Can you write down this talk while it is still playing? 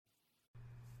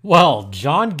Well,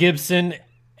 John Gibson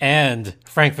and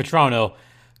Frank Vetrano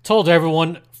told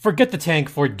everyone, forget the tank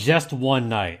for just one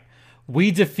night. We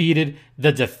defeated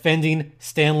the defending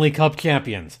Stanley Cup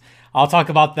champions. I'll talk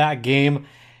about that game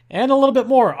and a little bit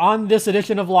more on this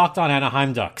edition of Locked On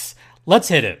Anaheim Ducks. Let's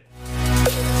hit it.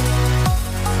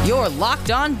 You're Locked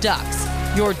On Ducks,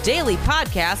 your daily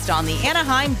podcast on the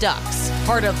Anaheim Ducks,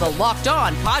 part of the Locked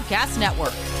On Podcast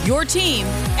Network, your team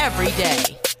every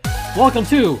day. Welcome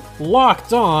to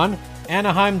Locked On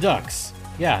Anaheim Ducks.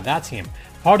 Yeah, that team.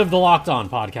 Part of the Locked On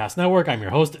Podcast Network. I'm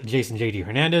your host, Jason J.D.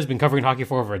 Hernandez. Been covering hockey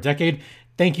for over a decade.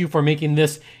 Thank you for making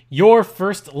this your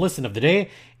first listen of the day.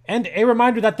 And a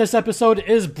reminder that this episode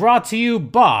is brought to you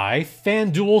by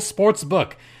FanDuel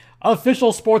Sportsbook,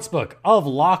 official sportsbook of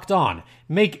Locked On.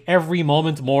 Make every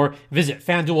moment more. Visit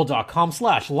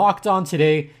FanDuel.com/LockedOn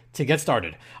today to get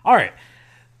started. All right.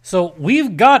 So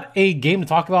we've got a game to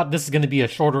talk about. This is going to be a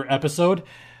shorter episode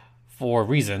for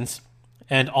reasons.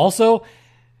 And also,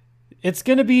 it's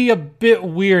going to be a bit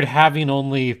weird having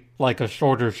only like a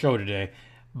shorter show today.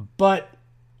 But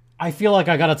I feel like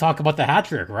I got to talk about the hat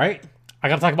trick, right? I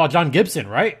got to talk about John Gibson,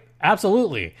 right?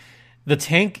 Absolutely. The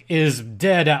tank is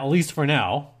dead, at least for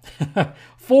now.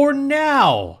 For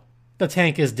now, the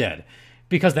tank is dead.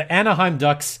 Because the Anaheim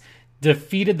Ducks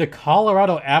defeated the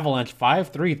Colorado Avalanche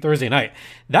 5-3 Thursday night.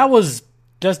 That was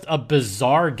just a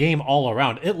bizarre game all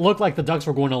around. It looked like the Ducks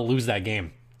were going to lose that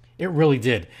game. It really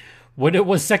did. When it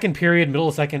was second period, middle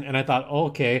of second, and I thought,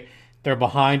 okay, they're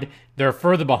behind. They're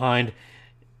further behind.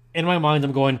 In my mind,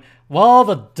 I'm going, well,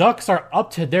 the Ducks are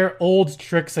up to their old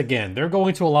tricks again. They're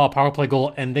going to allow a power play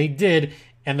goal, and they did,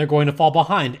 and they're going to fall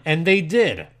behind, and they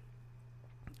did.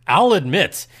 I'll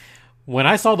admit, when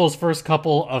I saw those first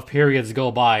couple of periods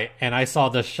go by and I saw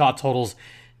the shot totals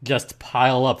just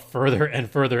pile up further and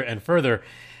further and further,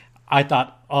 I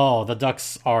thought, oh, the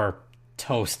Ducks are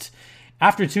toast.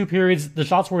 After two periods, the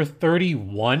shots were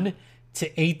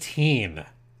 31-18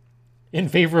 in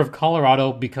favor of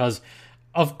Colorado because,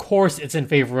 of course, it's in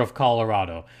favor of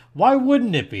Colorado. Why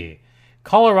wouldn't it be?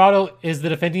 Colorado is the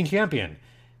defending champion.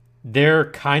 They're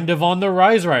kind of on the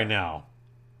rise right now.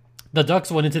 The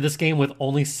Ducks went into this game with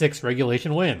only 6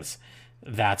 regulation wins.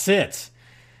 That's it.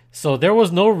 So there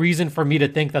was no reason for me to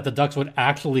think that the Ducks would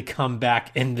actually come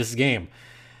back in this game.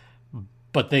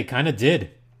 But they kind of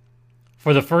did.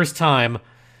 For the first time,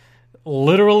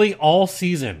 literally all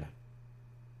season.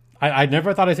 I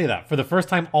never thought I'd say that. For the first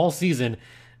time all season,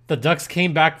 the Ducks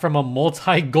came back from a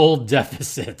multi-goal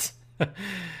deficit.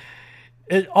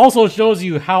 It also shows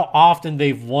you how often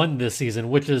they've won this season,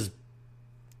 which is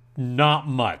not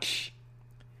much.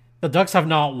 The Ducks have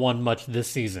not won much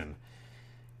this season.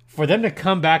 For them to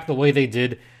come back the way they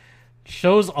did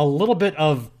shows a little bit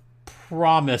of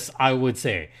promise, I would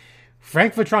say.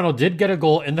 Frank Vetrano did get a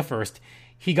goal in the first.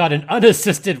 He got an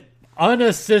unassisted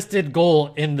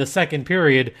goal in the second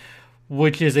period,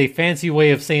 which is a fancy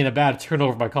way of saying a bad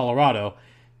turnover by Colorado.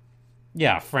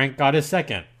 Yeah, Frank got his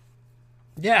second.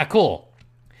 Yeah, cool.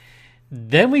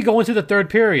 Then we go into the third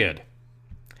period.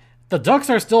 The Ducks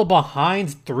are still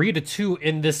behind 3-2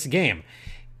 in this game.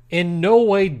 In no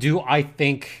way do I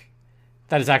think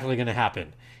that is actually going to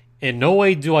happen. In no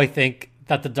way do I think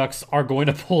that the Ducks are going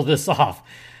to pull this off.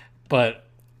 But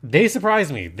they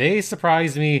surprised me. They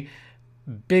surprised me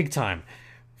big time.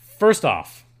 First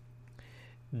off,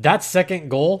 that second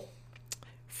goal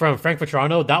from Frank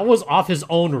Vetrano, that was off his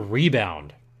own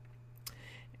rebound.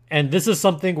 And this is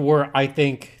something where I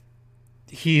think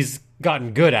he's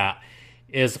gotten good at,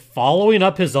 is following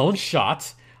up his own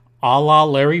shot, a la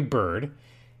Larry Bird,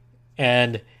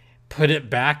 and put it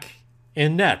back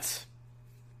in net.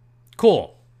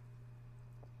 Cool.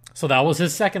 So that was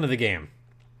his second of the game.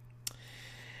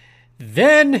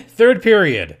 Then, third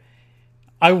period.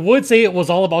 I would say it was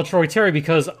all about Troy Terry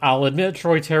because I'll admit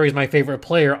Troy Terry is my favorite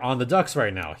player on the Ducks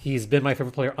right now. He's been my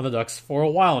favorite player on the Ducks for a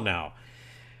while now.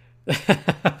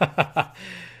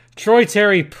 Troy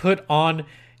Terry put on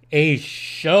a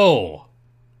show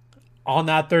on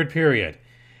that third period.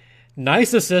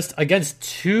 Nice assist against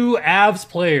 2 Avs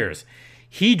players.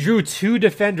 He drew 2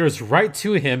 defenders right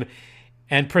to him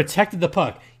and protected the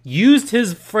puck. Used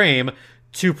his frame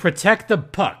to protect the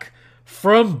puck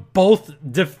from both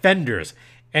defenders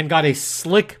and got a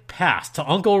slick pass to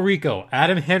Uncle Rico.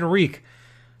 Adam Henrique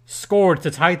scored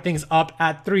to tie things up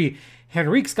at 3.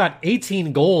 Henrique's got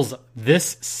 18 goals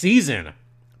this season.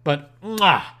 But,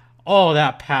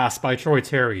 that pass by Troy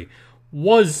Terry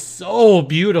was so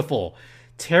beautiful.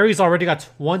 Terry's already got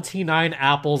 29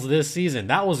 apples this season.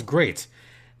 That was great.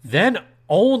 Then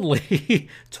only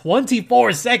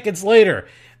 24 seconds later,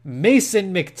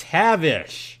 Mason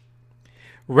McTavish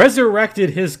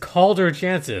resurrected his Calder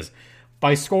chances.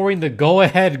 by scoring the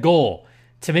go-ahead goal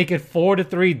to make it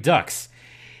 4-3 Ducks.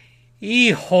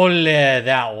 Híjole,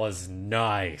 that was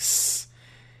nice.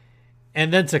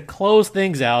 And then to close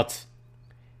things out,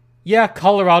 yeah,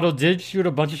 Colorado did shoot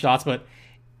a bunch of shots, but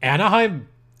Anaheim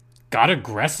got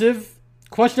aggressive?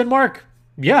 Question mark.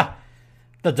 Yeah,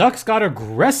 the Ducks got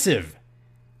aggressive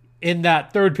in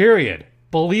that third period.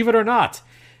 Believe it or not,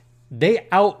 they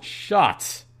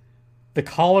outshot the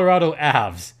Colorado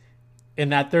Avs in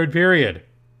that third period.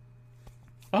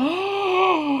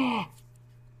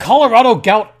 Colorado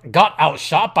got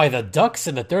outshot by the Ducks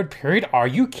in the third period? Are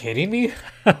you kidding me?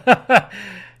 I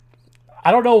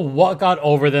don't know what got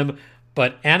over them,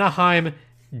 but Anaheim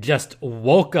just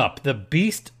woke up. The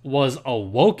beast was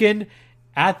awoken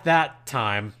at that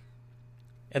time,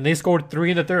 and they scored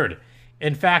 3 in the third.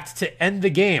 In fact, to end the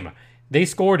game, they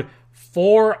scored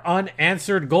 4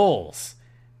 unanswered goals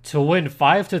to win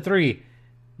 5-3.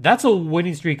 That's a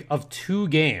winning streak of 2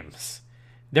 games.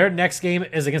 Their next game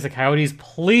is against the Coyotes.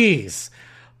 Please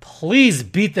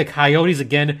beat the Coyotes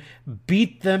again.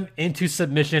 Beat them into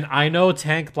submission. I know,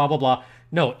 tank, blah, blah, blah.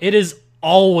 No, it is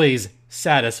always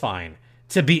satisfying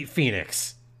to beat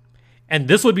Phoenix. And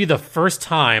this would be the first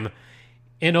time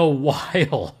in a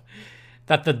while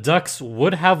that the Ducks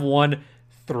would have won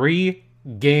 3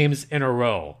 games in a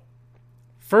row.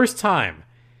 First time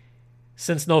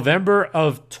since November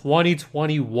of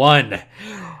 2021.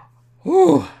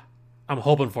 Whew. I'm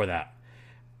hoping for that.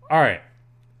 All right.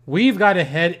 We've got to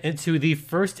head into the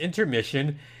first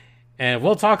intermission, and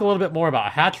we'll talk a little bit more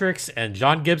about hat tricks and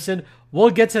John Gibson. We'll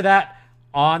get to that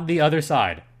on the other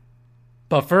side.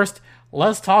 But first,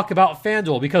 let's talk about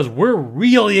FanDuel, because we're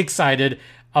really excited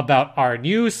about our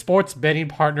new sports betting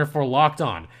partner for Locked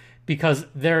On, because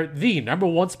they're the number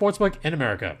 1 sportsbook in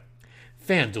America,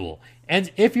 FanDuel. And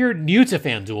if you're new to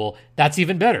FanDuel, that's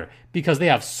even better, because they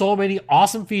have so many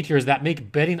awesome features that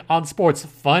make betting on sports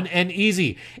fun and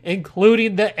easy,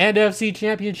 including the NFC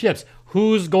Championships.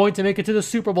 Who's going to make it to the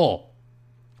Super Bowl?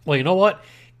 Well, you know what?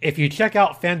 If you check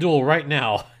out FanDuel right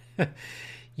now,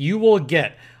 you will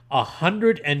get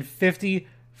 $150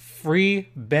 free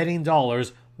betting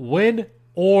dollars, win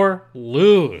or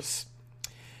lose.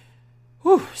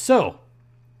 Whew. So,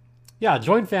 yeah,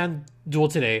 join FanDuel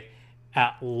today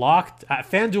at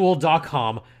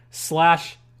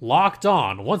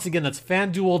FanDuel.com/LockedOn. Once again, that's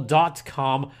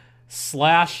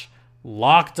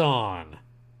FanDuel.com/LockedOn.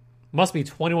 Must be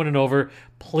 21 and over.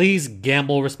 Please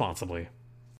gamble responsibly.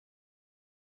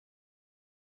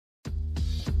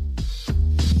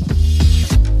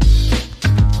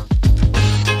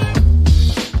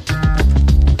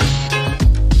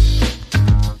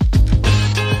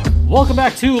 Welcome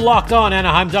back to Locked On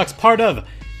Anaheim Ducks, part of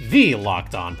the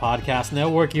Locked On Podcast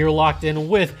Network. You're locked in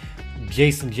with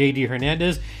Jason J.D.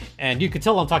 Hernandez, and you can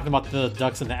tell I'm talking about the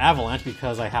Ducks and the Avalanche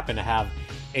because I happen to have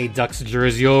a Ducks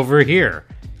jersey over here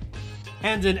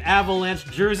and an Avalanche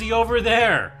jersey over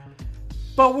there.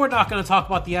 But we're not going to talk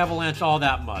about the Avalanche all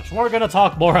that much. We're going to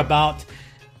talk more about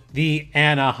the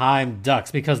Anaheim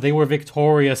Ducks because they were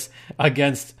victorious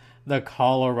against the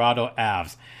Colorado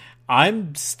Avs.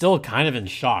 I'm still kind of in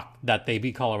shock that they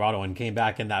beat Colorado and came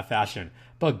back in that fashion.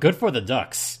 But good for the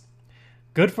Ducks.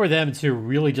 Good for them to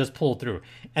really just pull through.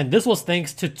 And this was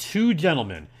thanks to 2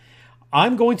 gentlemen.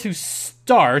 I'm going to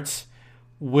start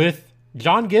with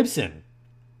John Gibson,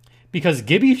 because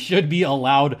Gibby should be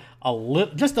allowed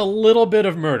just a little bit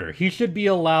of murder. He should be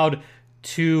allowed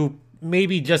to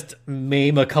maybe just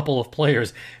maim a couple of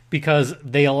players, because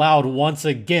they allowed, once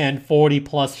again,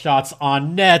 40-plus shots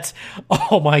on net.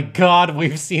 Oh my God,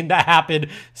 we've seen that happen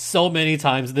so many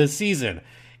times this season.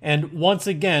 And once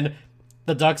again,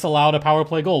 the Ducks allowed a power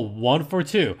play goal, 1 for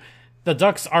 2. The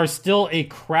Ducks are still a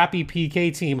crappy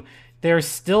PK team. They're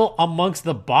still amongst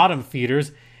the bottom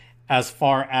feeders as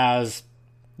far as,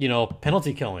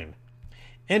 penalty killing.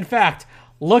 In fact,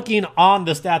 looking on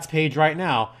the stats page right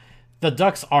now, the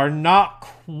Ducks are not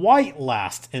quite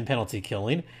last in penalty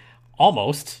killing.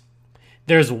 Almost.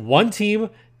 There's one team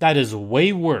that is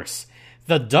way worse.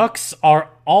 The Ducks are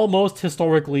almost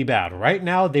historically bad. Right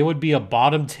now, they would be a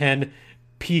bottom 10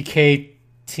 PK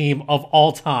team of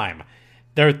all time.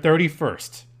 They're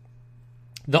 31st.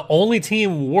 The only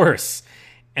team worse,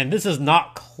 and this is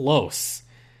not close,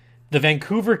 the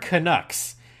Vancouver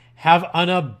Canucks have an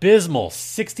abysmal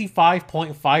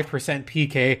 65.5%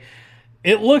 PK.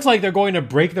 It looks like they're going to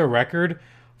break their record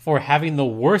for having the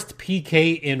worst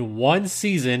PK in one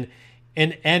season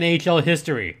in NHL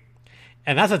history.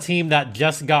 And that's a team that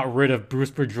just got rid of Bruce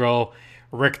Boudreau.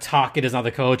 Rick Tocchet is now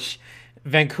the coach.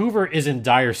 Vancouver is in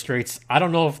dire straits. I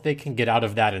don't know if they can get out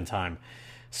of that in time.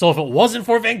 So if it wasn't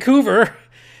for Vancouver,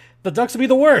 the Ducks would be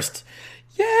the worst.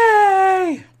 Yay!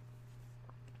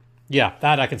 Yeah,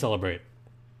 that I can celebrate.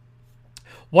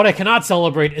 What I cannot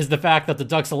celebrate is the fact that the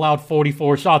Ducks allowed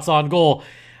 44 shots on goal,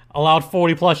 allowed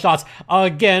 40-plus shots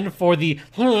again for the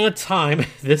time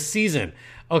this season.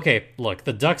 Okay, look,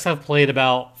 the Ducks have played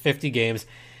about 50 games.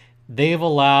 They've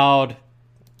allowed,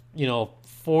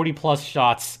 40-plus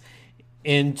shots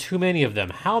in too many of them.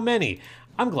 How many?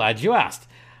 I'm glad you asked.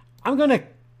 I'm going to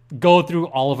go through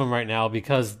all of them right now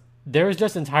because there's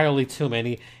just entirely too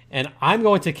many, and I'm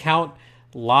going to count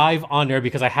live on air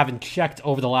because I haven't checked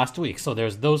over the last week. So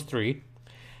there's those 3.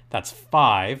 That's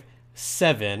 5,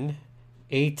 7,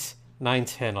 8, 9,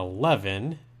 10,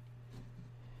 11,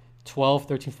 12,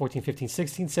 13, 14, 15,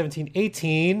 16, 17,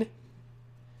 18,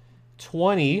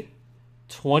 20,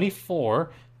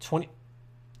 24, 20.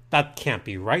 That can't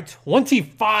be right.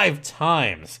 25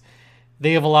 times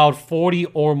they have allowed 40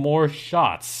 or more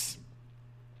shots.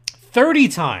 30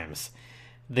 times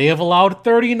they have allowed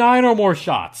 39 or more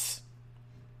shots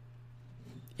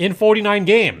in 49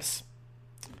 games.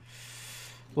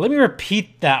 Let me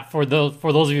repeat that for those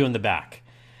of you in the back.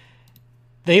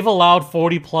 They've allowed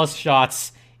 40-plus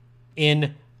shots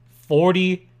in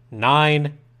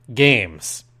 49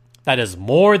 games. That is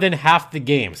more than half the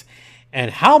games. And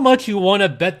how much you want to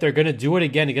bet they're going to do it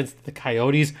again against the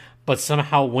Coyotes, but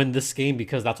somehow win this game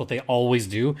because that's what they always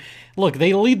do? Look,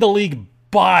 they lead the league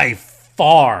by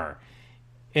far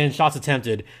in shots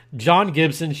attempted. John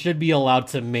Gibson should be allowed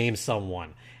to maim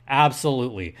someone.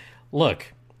 Absolutely.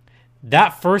 Look,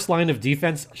 that first line of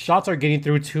defense, shots are getting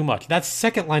through too much. That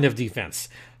second line of defense,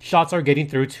 shots are getting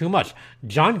through too much.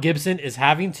 John Gibson is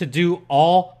having to do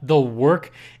all the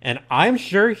work, and I'm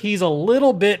sure he's a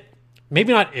little bit,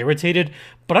 maybe not irritated,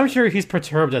 but I'm sure he's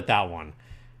perturbed at that one.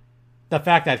 The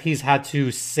fact that he's had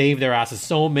to save their asses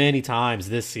so many times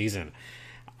this season.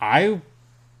 I'm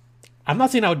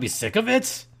not saying I would be sick of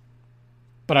it,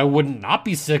 but I would not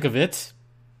be sick of it.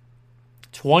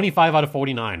 25 out of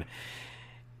 49.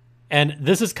 And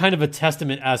this is kind of a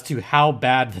testament as to how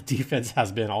bad the defense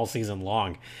has been all season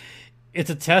long. It's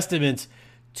a testament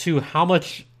to how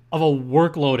much of a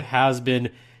workload has been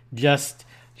just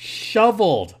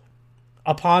shoveled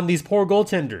upon these poor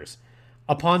goaltenders,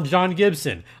 upon John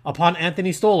Gibson, upon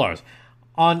Anthony Stolarz,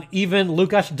 on even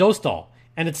Lukáš Dostal.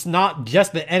 And it's not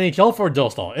just the NHL for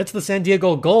Dostal. It's the San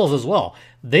Diego Gulls as well.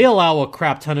 They allow a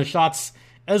crap ton of shots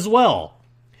as well.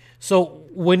 So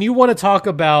when you want to talk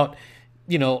about,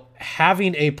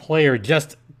 having a player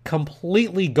just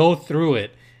completely go through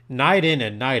it night in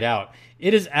and night out,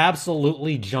 it is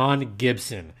absolutely John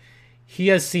Gibson. He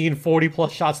has seen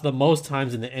 40-plus shots the most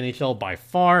times in the NHL by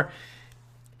far.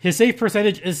 His save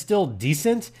percentage is still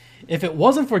decent. If it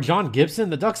wasn't for John Gibson,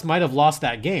 the Ducks might have lost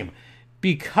that game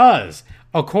because,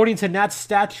 according to Nat's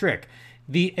stat trick,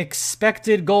 the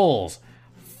expected goals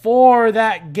for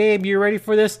that game, you ready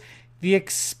for this? The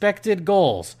expected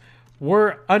goals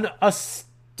were an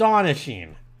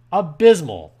astonishing,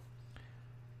 abysmal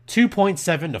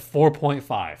 2.7 to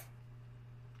 4.5.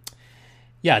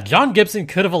 Yeah, John Gibson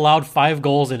could have allowed 5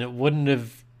 goals and no one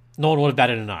would have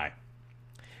batted an eye.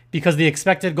 Because the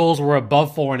expected goals were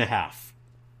above 4.5.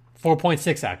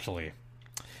 4.6 actually.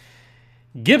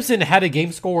 Gibson had a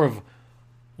game score of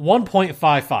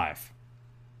 1.55.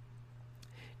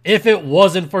 If it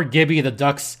wasn't for Gibby, the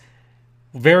Ducks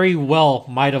very well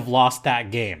might have lost that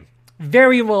game.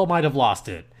 Very well might have lost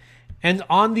it. And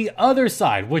on the other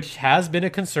side, which has been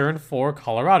a concern for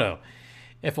Colorado,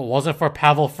 if it wasn't for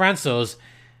Pavel Francouz,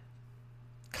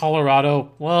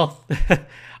 Colorado, well,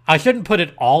 I shouldn't put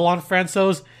it all on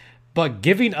Francouz, but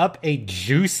giving up a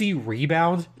juicy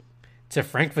rebound to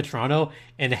Frank Vatrano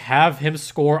and have him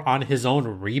score on his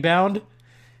own rebound,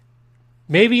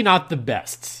 maybe not the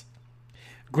best.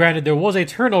 Granted, there was a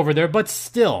turnover there, but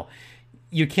still,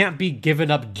 you can't be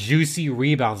giving up juicy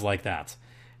rebounds like that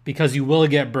because you will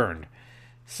get burned.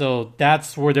 So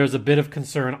that's where there's a bit of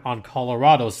concern on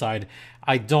Colorado's side.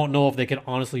 I don't know if they can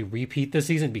honestly repeat this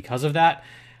season because of that.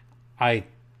 I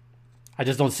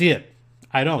just don't see it.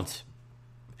 I don't.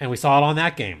 And we saw it on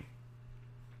that game.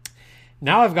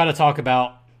 Now I've got to talk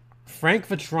about Frank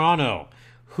Vatrano,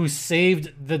 who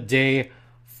saved the day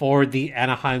for the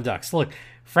Anaheim Ducks. Look,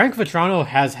 Frank Vatrano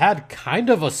has had kind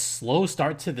of a slow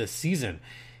start to this season.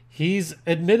 He's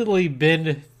admittedly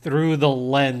been through the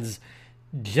lens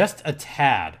just a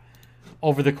tad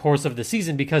over the course of the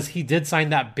season because he did sign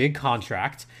that big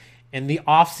contract in the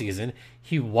offseason.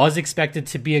 He was expected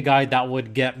to be a guy that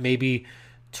would get maybe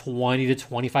 20 to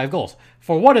 25 goals.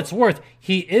 For what it's worth,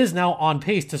 he is now on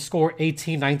pace to score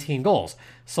 18, 19 goals.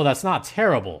 So that's not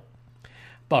terrible.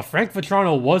 But Frank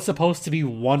Vatrano was supposed to be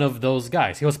one of those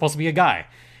guys. He was supposed to be a guy.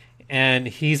 And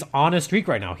he's on a streak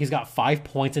right now. He's got 5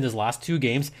 points in his last 2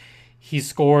 games. He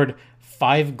scored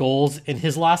 5 goals in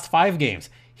his last 5 games.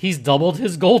 He's doubled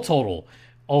his goal total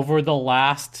over the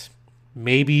last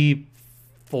maybe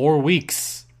 4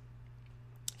 weeks.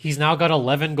 He's now got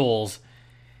 11 goals,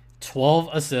 12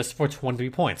 assists for 23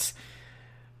 points.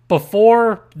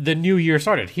 Before the new year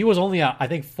started, he was only at, I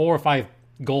think, 4 or 5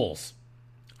 goals.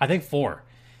 I think 4.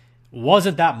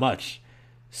 Wasn't that much.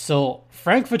 So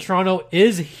Frank Vatrano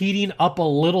is heating up a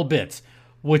little bit,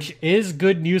 which is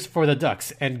good news for the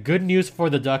Ducks. And good news for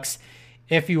the Ducks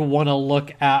if you want to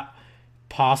look at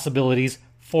possibilities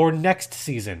for next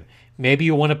season. Maybe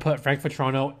you want to put Frank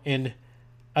Vatrano in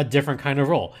a different kind of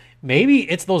role. Maybe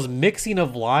it's those mixing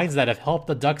of lines that have helped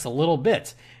the Ducks a little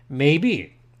bit.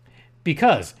 Maybe.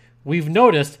 Because we've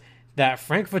noticed that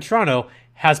Frank Vatrano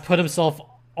has put himself,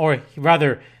 or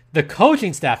rather, the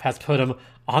coaching staff has put him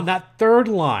on that third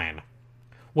line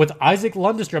with Isaac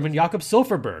Lundestrom and Jakob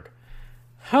Silfverberg.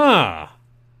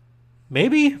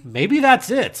 Maybe that's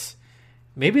it.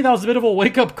 Maybe that was a bit of a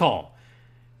wake-up call.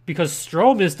 Because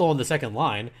Strome is still on the second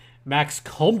line. Max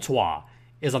Comtois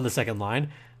is on the second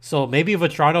line. So maybe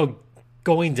Vatrano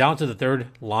going down to the third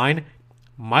line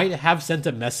might have sent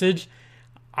a message.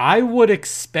 I would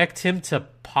expect him to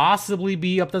possibly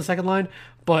be up to the second line.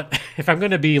 But if I'm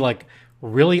going to be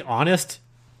really honest,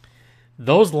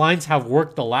 those lines have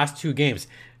worked the last 2 games.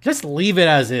 Just leave it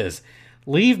as is.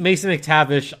 Leave Mason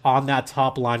McTavish on that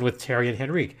top line with Terry and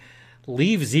Henrique.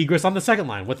 Leave Zegras on the second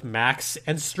line with Max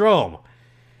and Strome.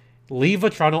 Leave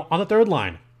Vatrano on the third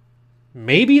line.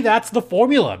 Maybe that's the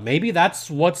formula. Maybe that's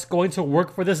what's going to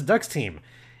work for this Ducks team.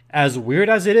 As weird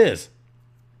as it is.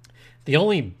 The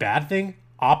only bad thing,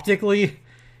 optically,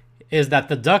 is that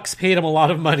the Ducks paid him a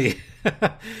lot of money.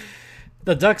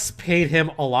 The Ducks paid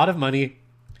him a lot of money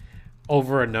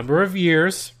over a number of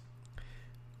years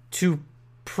to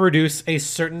produce a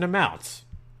certain amount.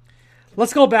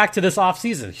 Let's go back to this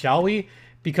offseason, shall we?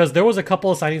 Because there was a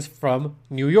couple of signings from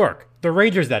New York. The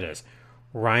Rangers, that is.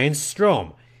 Ryan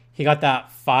Strome. He got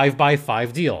that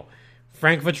 5x5 deal.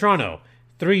 Frank Vatrano,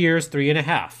 3 years, 3.5.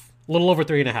 A little over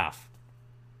 3.5.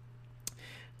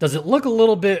 Does it look a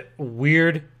little bit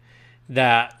weird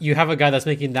that you have a guy that's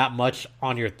making that much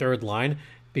on your third line?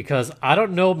 Because I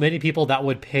don't know many people that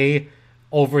would pay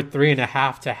over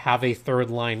 3.5 to have a third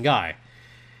line guy.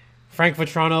 Frank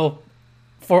Vatrano,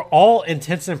 for all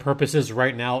intents and purposes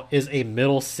right now, is a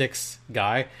middle 6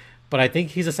 guy, but I think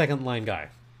he's a second line guy.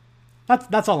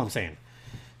 That's all I'm saying.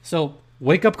 So,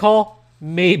 wake up call?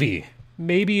 Maybe.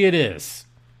 Maybe it is.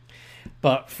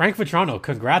 But Frank Vatrano,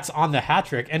 congrats on the hat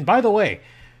trick. And by the way,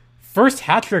 first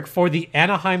hat trick for the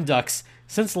Anaheim Ducks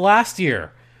since last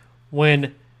year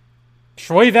when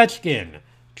Troy Vetchkin,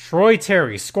 Troy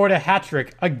Terry scored a hat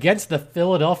trick against the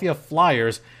Philadelphia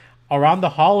Flyers around the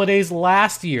holidays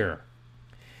last year.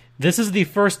 This is the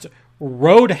first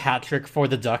road hat trick for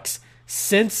the Ducks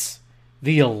since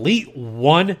the Elite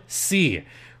 1C.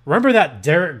 Remember that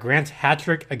Derek Grant hat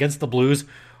trick against the Blues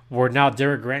where now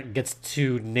Derek Grant gets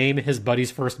to name his buddy's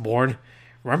firstborn?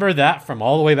 Remember that from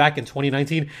all the way back in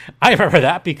 2019? I remember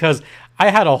that because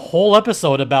I had a whole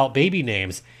episode about baby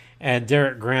names and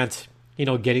Derek Grant,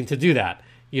 getting to do that.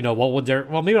 What would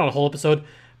Derek... Well, maybe not a whole episode,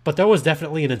 but there was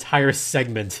definitely an entire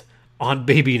segment on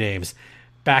baby names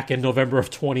back in November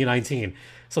of 2019.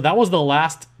 So that was the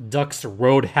last Ducks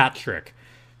road hat trick.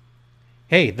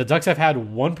 Hey, the Ducks have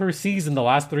had 1 per season the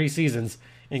last 3 seasons,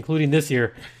 including this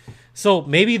year. So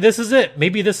maybe this is it.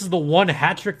 Maybe this is the 1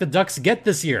 hat trick the Ducks get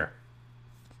this year.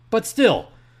 But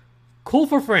still, cool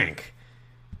for Frank.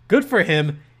 Good for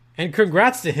him, and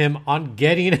congrats to him on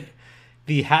getting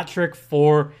the hat trick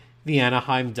for the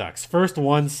Anaheim Ducks. First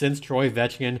one since Troy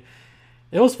Vetchkin.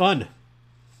 It was fun.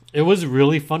 It was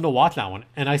really fun to watch that one,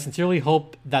 and I sincerely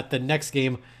hope that the next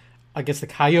game against the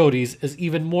Coyotes is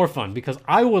even more fun, because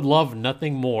I would love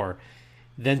nothing more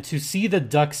than to see the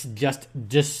Ducks just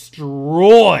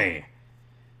destroy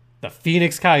the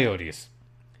Phoenix Coyotes.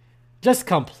 Just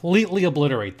completely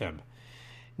obliterate them.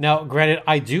 Now, granted,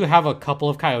 I do have a couple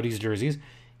of Coyotes jerseys.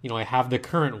 I have the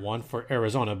current one for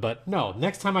Arizona, but no,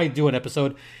 next time I do an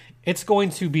episode, it's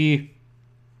going to be,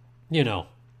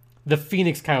 the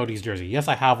Phoenix Coyotes jersey. Yes,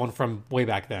 I have one from way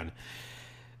back then.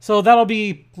 So that'll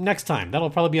be next time.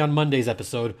 That'll probably be on Monday's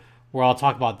episode where I'll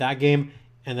talk about that game,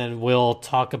 and then we'll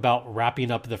talk about wrapping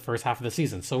up the first half of the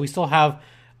season. So we still have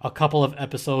a couple of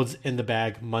episodes in the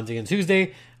bag Monday and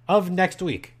Tuesday of next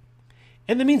week.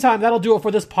 In the meantime, that'll do it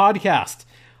for this podcast.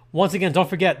 Once again, don't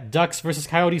forget Ducks versus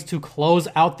Coyotes to close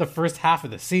out the first half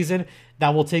of the season.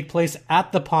 That will take place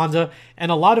at the Ponda,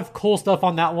 and a lot of cool stuff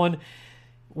on that one.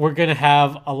 We're going to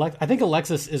have, I think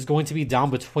Alexis is going to be down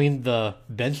between the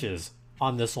benches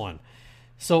on this one.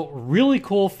 So really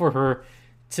cool for her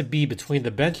to be between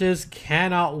the benches.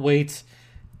 Cannot wait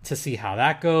to see how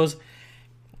that goes.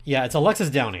 Yeah, it's Alexis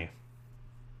Downey.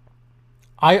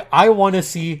 I want to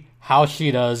see how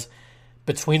she does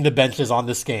between the benches on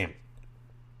this game.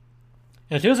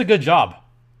 And if she does a good job,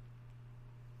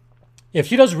 if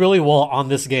she does really well on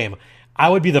this game, I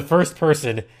would be the first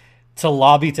person to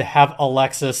lobby to have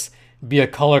Alexis be a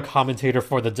color commentator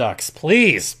for the Ducks.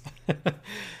 Please.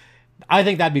 I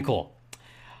think that'd be cool.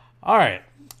 All right.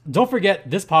 Don't forget,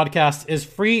 this podcast is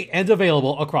free and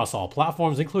available across all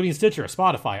platforms, including Stitcher,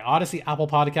 Spotify, Odyssey, Apple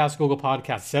Podcasts, Google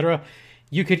Podcasts, etc.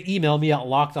 You could email me at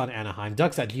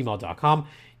lockedonanaheimducks@gmail.com.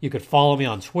 You could follow me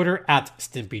on Twitter at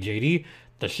StimpyJD.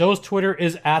 The show's Twitter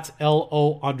is at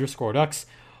LO_Ducks.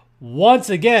 Once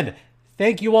again,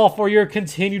 thank you all for your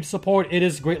continued support. It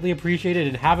is greatly appreciated,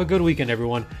 and have a good weekend,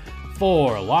 everyone.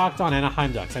 For Locked On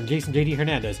Anaheim Ducks, I'm Jason JD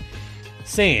Hernandez,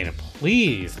 saying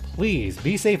please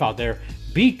be safe out there,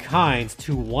 be kind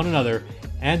to one another,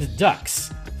 and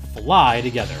Ducks fly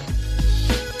together.